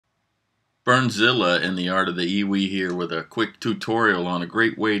Burnzilla in the Art of the EWI here with a quick tutorial on a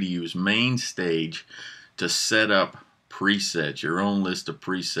great way to use MainStage to set up presets, your own list of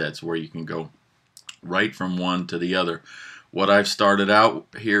presets where you can go right from one to the other. What I've started out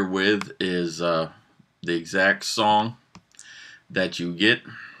here with is the exact song that you get.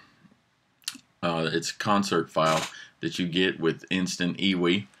 It's a concert file that you get with Instant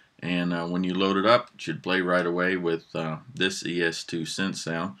EWI, and when you load it up, it should play right away with this ES2 synth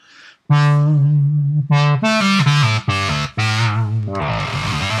sound.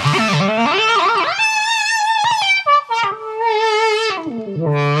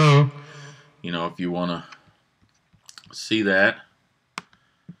 You know, if you want to see that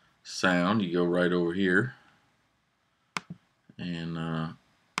sound, you go right over here and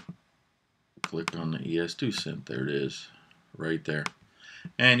click on the ES2 synth. There it is, right there.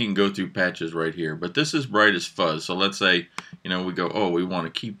 And you can go through patches right here. But this is brightest fuzz. So let's say, you know, we go, oh, we want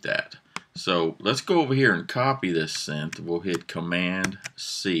to keep that. So let's go over here and copy this synth. We'll hit Command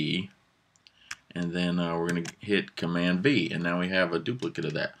C, and then we're going to hit Command V, and now we have a duplicate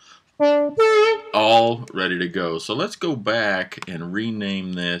of that. All ready to go. So let's go back and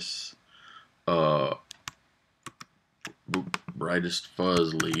rename this brightest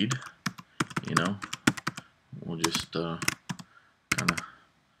fuzz lead. You know, we'll just kind of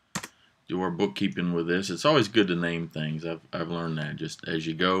do our bookkeeping with this. It's always good to name things. I've learned that just as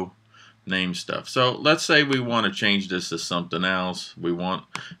you go, name stuff. So let's say we want to change this to something else. We want,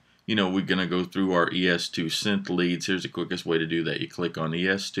 you know, we're going to go through our ES2 synth leads. Here's the quickest way to do that. You click on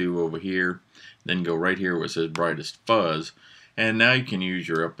ES2 over here, then go right here where it says brightest fuzz, and now you can use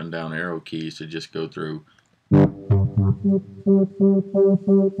your up and down arrow keys to just go through. You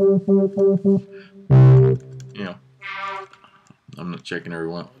know, I'm not checking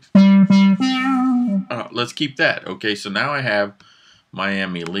everyone. Let's keep that. Okay, so now I have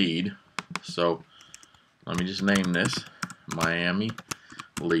Miami lead. So let me just name this Miami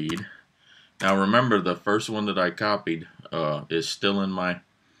lead. Now remember, the first one that I copied is still in my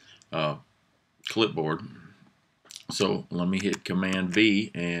clipboard. So let me hit Command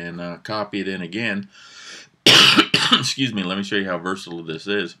V and copy it in again. Excuse me, let me show you how versatile this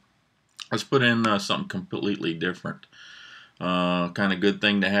is. Let's put in something completely different. Kind of good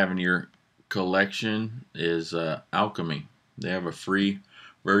thing to have in your collection is Alchemy. They have a free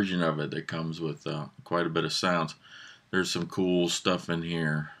version of it that comes with quite a bit of sounds. There's some cool stuff in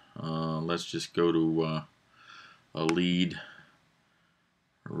here. Let's just go to a lead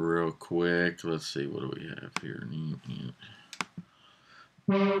real quick. Let's see, what do we have here?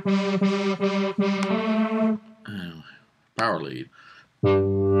 Power lead.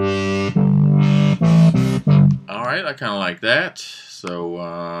 Alright, I kind of like that.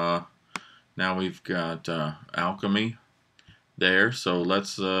 So now we've got Alchemy there. So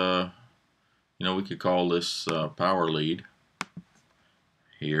let's, you know, we could call this power lead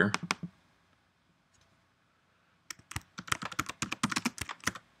here.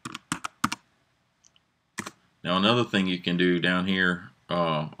 Now another thing you can do down here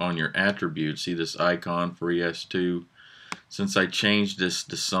on your attributes, see this icon for ES2. Since I changed this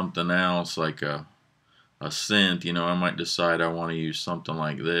to something else, like a synth, you know, I might decide I want to use something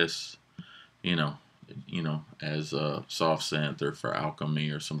like this, you know, as a soft synth or for Alchemy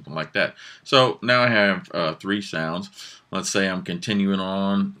or something like that. So now I have 3 sounds. Let's say I'm continuing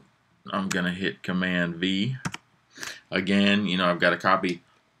on. I'm going to hit Command V. Again, you know, I've got a copy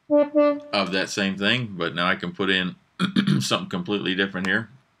of that same thing, but now I can put in something completely different here.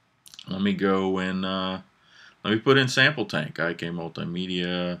 Let me go and let me put in Sample Tank. Akai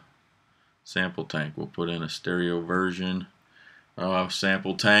Multimedia Sample Tank. We'll put in a stereo version of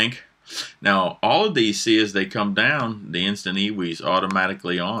Sample Tank. Now, all of these, see, as they come down, the Instant EWI is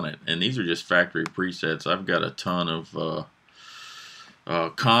automatically on it. And these are just factory presets. I've got a ton of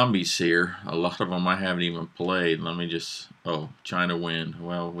combis here. A lot of them I haven't even played. Let me just, oh, China Wind.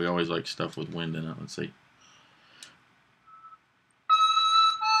 Well, we always like stuff with wind in it. Let's see.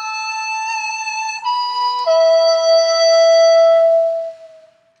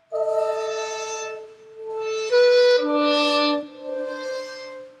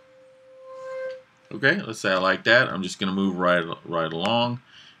 Okay, let's say I like that. I'm just going to move right along,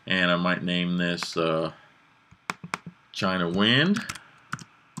 and I might name this China Wind.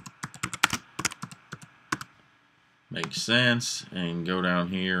 Makes sense. And go down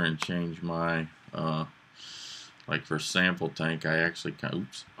here and change my like for Sample Tank. I actually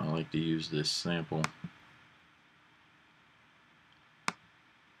I like to use this sample.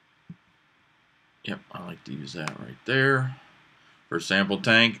 Yep, I like to use that right there for Sample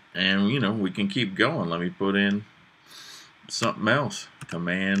Tank, and you know, we can keep going. Let me put in something else.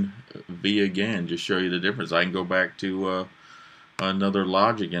 Command V again, just show you the difference. I can go back to another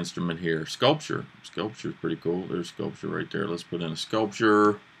logic instrument here. Sculpture. Sculpture is pretty cool. There's sculpture right there. Let's put in a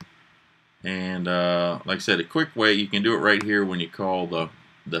sculpture. And like I said, a quick way, you can do it right here when you call the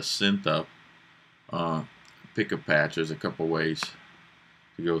synth up. Pick a patch. There's a couple ways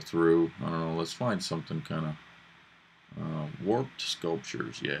to go through. I don't know. Let's find something kind of warped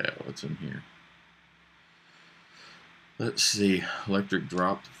sculptures. Yeah, what's in here? Let's see. Electric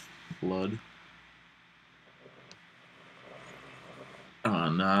drop flood.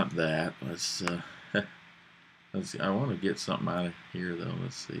 Not that. Let's see. I want to get something out of here though.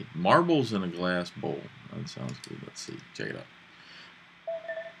 Let's see. Marbles in a glass bowl. That sounds good. Let's see. Check it out.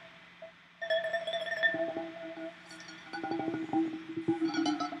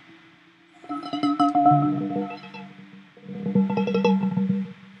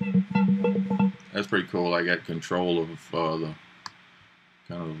 That's pretty cool. I got control of the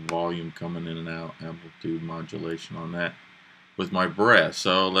kind of volume coming in and out, amplitude modulation on that with my breath.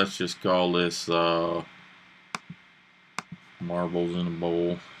 So let's just call this marbles in a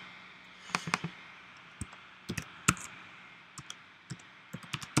bowl.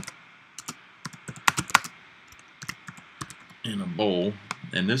 In a bowl,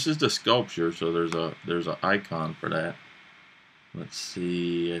 and this is the sculpture. So there's a icon for that. Let's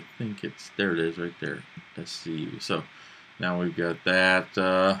see. I think it's there. It is right there. SCU. So now we've got that.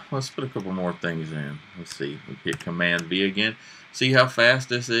 Let's put a couple more things in. Let's see. We hit Command V again. See how fast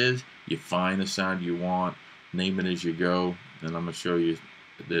this is? You find the sound you want, name it as you go, and I'm going to show you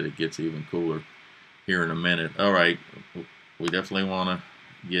that it gets even cooler here in a minute. All right, we definitely want to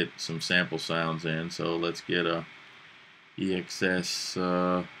get some sample sounds in, so let's get a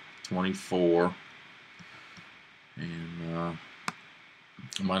EXS24, and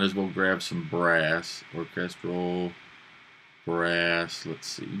might as well grab some brass, orchestral brass. Let's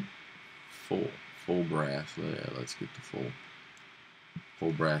see, full brass. Yeah, let's get the full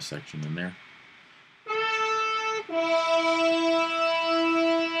brass section in there.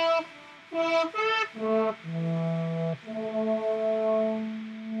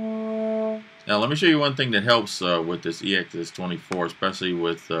 Now let me show you one thing that helps with this EXS24, especially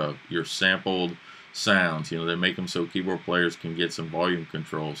with your sampled sounds. You know, they make them so keyboard players can get some volume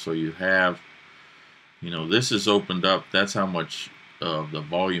control. So you have, you know, this is opened up. That's how much of the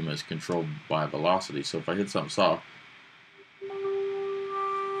volume is controlled by velocity. So if I hit something soft,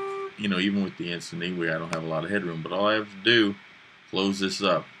 you know, even with the Instant EWI, I don't have a lot of headroom, but all I have to do, close this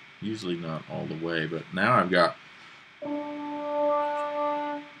up. Usually not all the way, but now I've got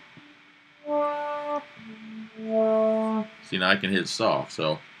see, now I can hit soft.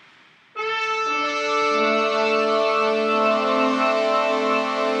 So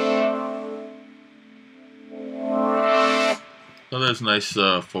there's a nice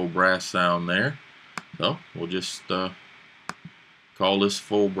full brass sound there. So we'll just call this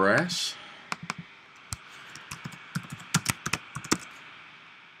full brass.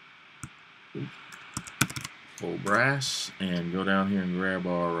 Full brass, and go down here and grab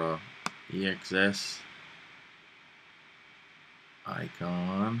our EXS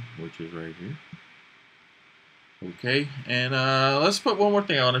icon, which is right here. Okay, and let's put one more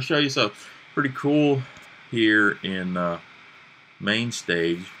thing. I want to show you something pretty cool here in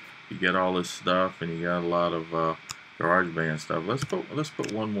MainStage. You get all this stuff, and you got a lot of GarageBand stuff. Let's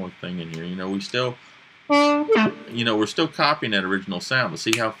put one more thing in here. You know, we're still copying that original sound, but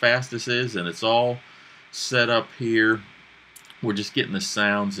see how fast this is, and it's all set up here. We're just getting the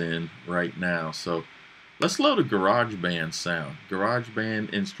sounds in right now. So let's load a GarageBand sound.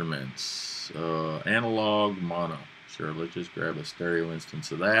 GarageBand instruments, analog mono. Sure, let's just grab a stereo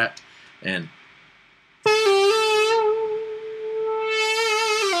instance of that, and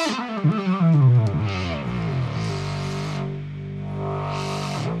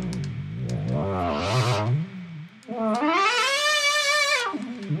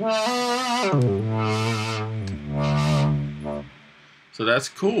so that's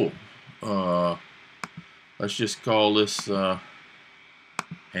cool. Let's just call this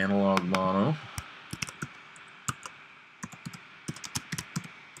analog mono.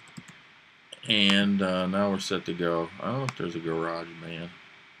 And now we're set to go. I don't know if there's a GarageBand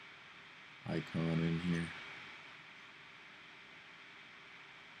icon in here.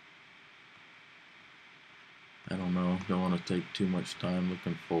 I don't know. Don't want to take too much time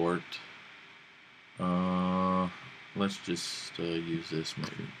looking for it. Let's just use this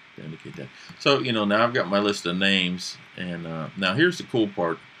maybe to indicate that. So, you know, now I've got my list of names, and now here's the cool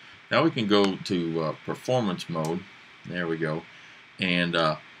part. Now we can go to performance mode. There we go. And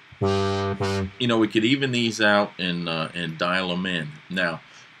you know, we could even these out and dial them in. Now,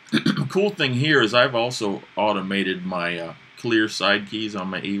 cool thing here is I've also automated my clear side keys on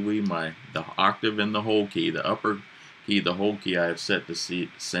my EWI, the octave and the whole key. The upper key, the whole key, I have set to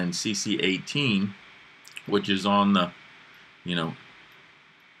send CC18, which is on the, you know,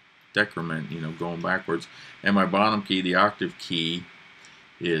 decrement, you know, going backwards. And my bottom key, the octave key,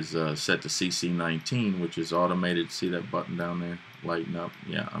 is set to CC19, which is automated. See that button down there lighten up?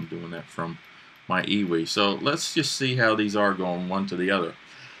 Yeah, I'm doing that from my EWI. So let's just see how these are going one to the other.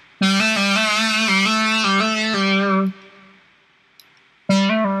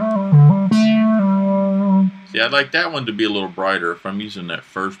 See, I'd like that one to be a little brighter if I'm using that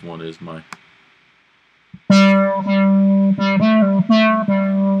first one as my...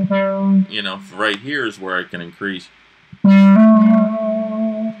 You know, right here is where I can increase.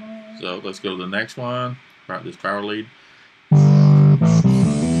 So let's go to the next one, this power lead.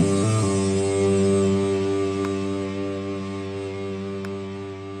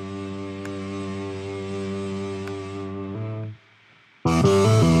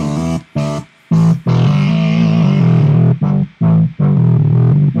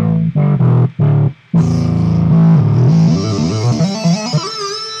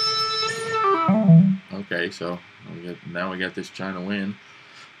 Okay, so now we got this China wind.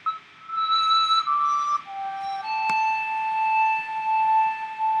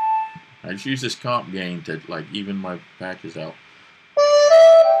 I just use this comp gain to like even my patches out.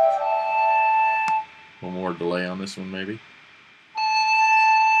 A little more delay on this one maybe.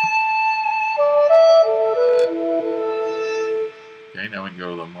 Okay, now we can go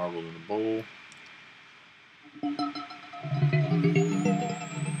to the marble in the bowl.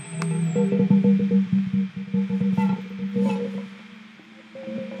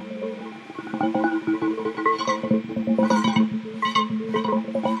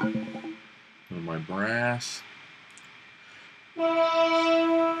 And my brass. Maybe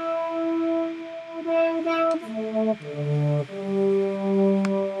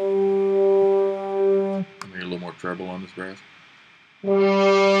a little more treble on this brass. Then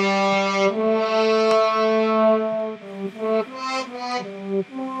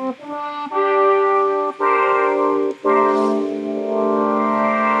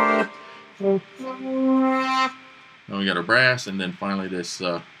we got our brass, and then finally this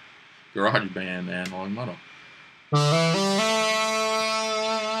garage band analog mono.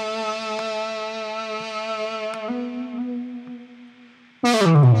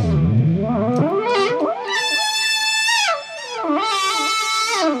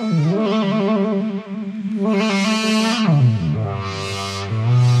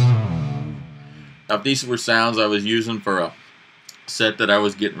 Now, if these were sounds I was using for a set that I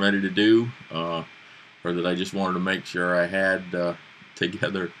was getting ready to do, or that I just wanted to make sure I had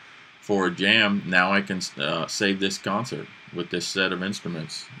together for a jam, now I can save this concert with this set of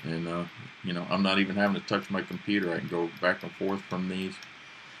instruments. And, you know, I'm not even having to touch my computer. I can go back and forth from these.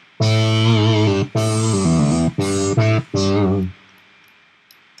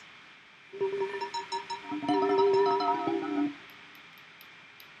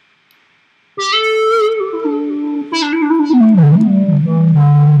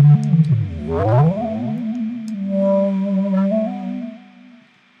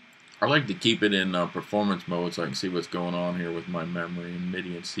 I like to keep it in performance mode so I can see what's going on here with my memory and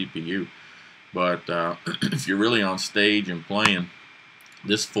MIDI and CPU. But if you're really on stage and playing,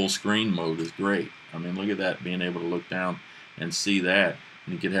 this full screen mode is great. I mean, look at that, being able to look down and see that.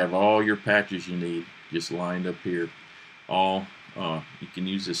 And you could have all your patches you need just lined up here. You can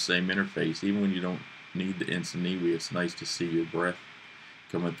use this same interface. Even when you don't need the Instant EWI, it's nice to see your breath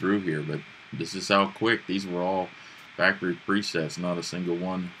coming through here. But this is how quick. These were all factory presets. Not a single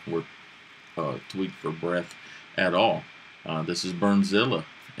one were tweaked for breath at all. This is Burnzilla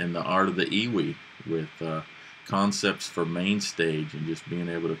and the art of the EWI with concepts for MainStage and just being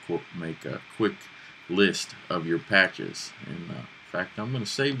able to make a quick list of your patches. And in fact, I'm going to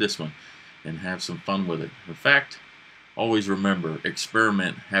save this one and have some fun with it. In fact, always remember,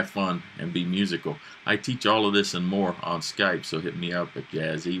 experiment, have fun, and be musical. I teach all of this and more on Skype, so hit me up at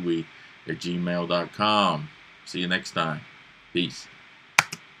jazzewi@gmail.com. See you next time. Peace.